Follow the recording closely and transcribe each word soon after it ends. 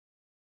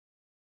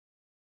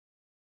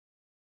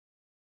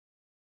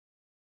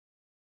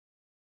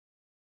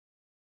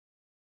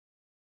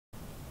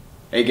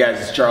Hey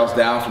guys, it's Charles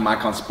Dow from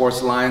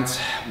MotoConcepts Alliance.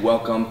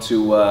 Welcome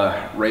to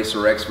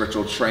Racer X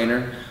Virtual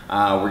Trainer.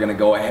 We're going to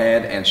go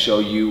ahead and show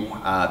you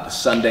the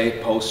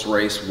Sunday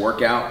post-race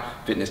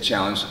workout fitness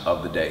challenge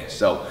of the day.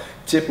 So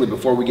typically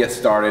before we get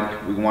started,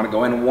 we want to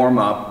go ahead and warm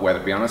up, whether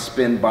it be on a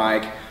spin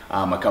bike,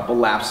 a couple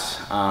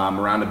laps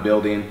around the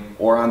building,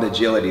 or on the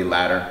agility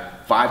ladder.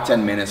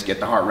 5-10 minutes,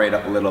 get the heart rate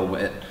up a little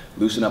bit,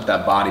 loosen up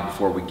that body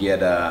before we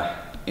get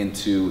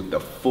into the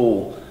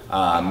full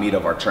meat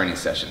of our training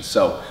session.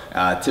 So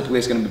typically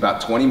it's going to be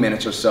about 20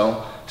 minutes or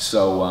so.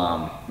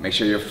 So make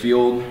sure you're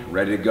fueled,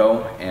 ready to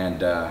go,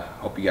 and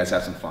hope you guys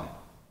have some fun.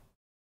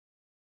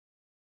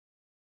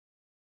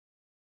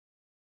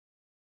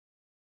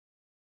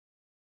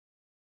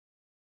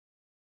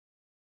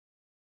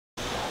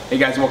 Hey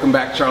guys, welcome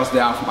back. Charles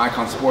Dow from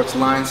MotoConcepts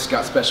Alliance.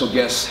 Got special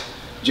guest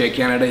Jay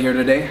Canada here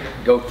today.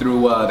 Go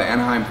through the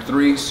Anaheim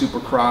 3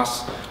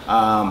 Supercross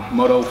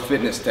Moto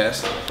fitness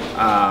test.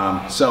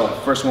 So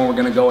first one we're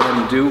going to go ahead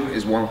and do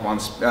is warm up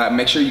on,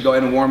 make sure you go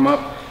ahead and warm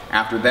up.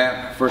 After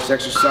that, first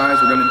exercise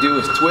we're going to do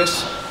is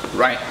twist,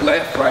 right,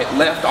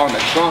 left on the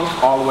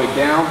trunk, all the way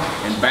down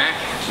and back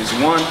is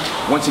one.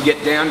 Once you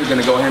get down, you're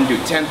going to go ahead and do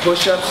 10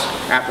 push-ups.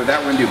 After that,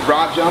 we're going to do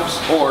broad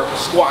jumps or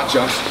squat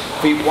jumps.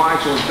 Feet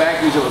wide, shoulders back,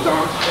 use those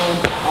arms,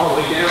 all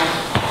the way down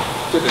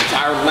to the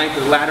entire length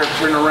of the ladder,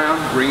 turn around,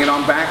 bring it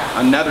on back,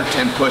 another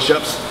 10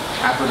 push-ups.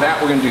 After that,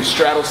 we're going to do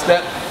straddle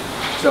step.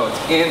 So it's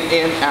in,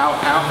 out,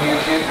 in,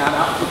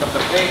 out, pick up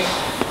the pace,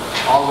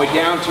 all the way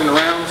down, turn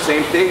around,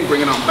 same thing,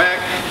 bring it on back,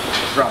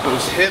 drop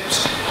those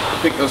hips,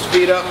 pick those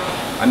feet up,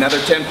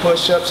 another 10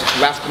 push-ups.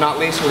 Last but not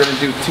least, we're going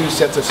to do 2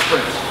 sets of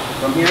sprints.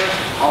 From here,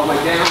 all the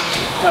way down,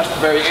 touch the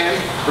very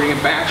end, bring it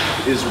back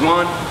is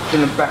 1,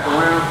 turn it back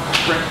around,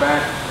 sprint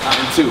back,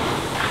 and 2.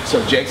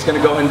 So Jake's going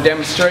to go ahead and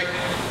demonstrate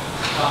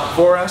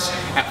for us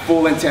at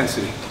full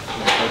intensity.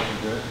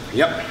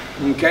 Yep,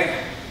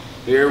 okay,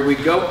 here we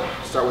go.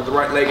 Start with the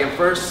right leg in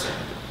first,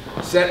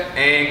 set,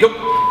 and go.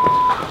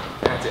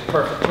 That's it,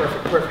 perfect.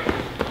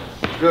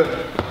 Good.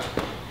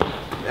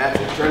 That's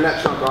it, turn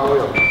that trunk all the way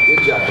over.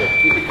 Good job,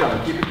 Jake. Keep it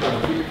coming.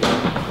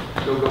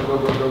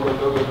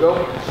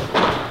 Go.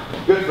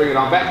 Good, bring it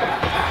on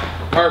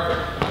back.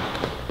 Perfect.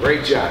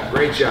 Great job.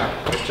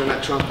 Let's turn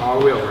that trunk all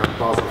the way over.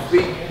 Pause the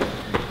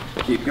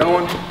feet. Keep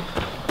going.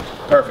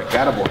 Perfect,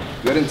 attaboy.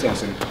 Good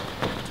intensity.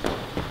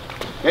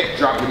 Okay,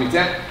 drop, give me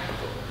 10.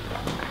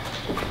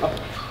 Up.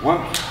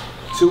 1,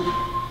 2,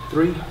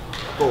 3,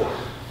 4,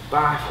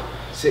 5,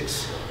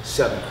 6,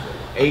 7,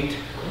 8,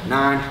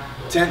 9,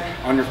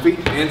 10. On your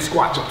feet and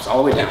squat jumps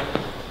all the way down.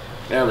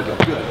 There we go,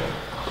 good.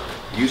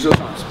 Use those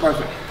arms,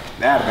 perfect.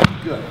 That'll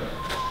be good.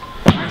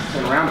 Nice,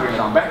 turn around, bring it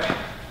on back.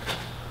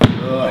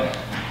 Good.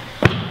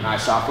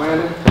 Nice soft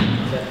landing.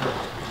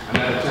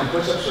 Another 10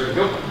 push-ups, there we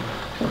go.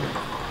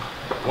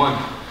 1,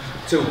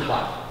 2,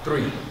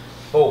 3,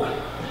 4,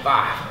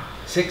 5,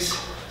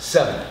 6,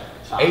 7,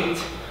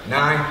 8,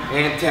 9,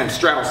 and 10.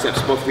 Straddle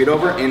steps, both feet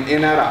over,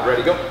 in, out.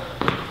 Ready, go.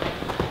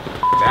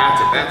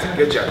 That's it.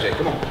 Good job, Jay.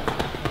 Come on.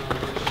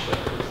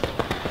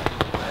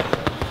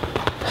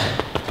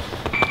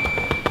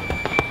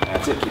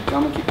 That's it. Keep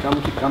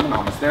coming.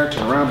 Almost there.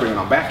 Turn around, bring it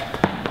on back.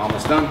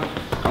 Almost done.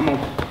 Come on.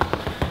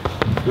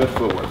 Good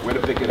footwork. Way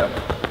to pick it up.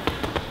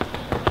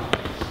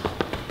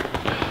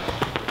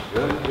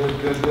 Good.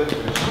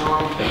 Finish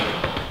strong.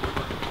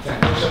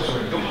 10 push-ups.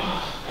 Ready, go.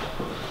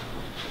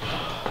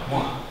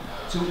 1,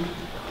 2,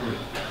 3,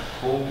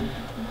 4,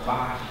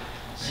 5,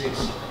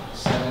 6,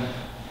 7,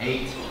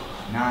 8,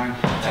 9,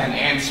 10,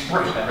 and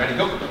sprint. Ready,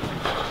 go.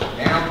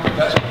 Down,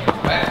 touch,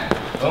 back,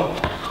 boom.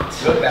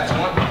 Good, that's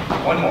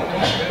one more. Come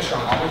on, finish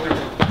strong, all the way through.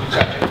 Good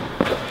job, Jay.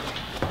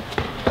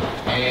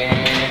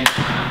 And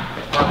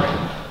perfect.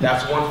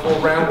 That's one full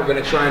round. We're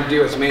going to try and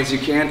do as many as you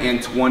can in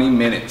 20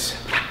 minutes.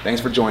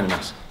 Thanks for joining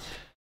us.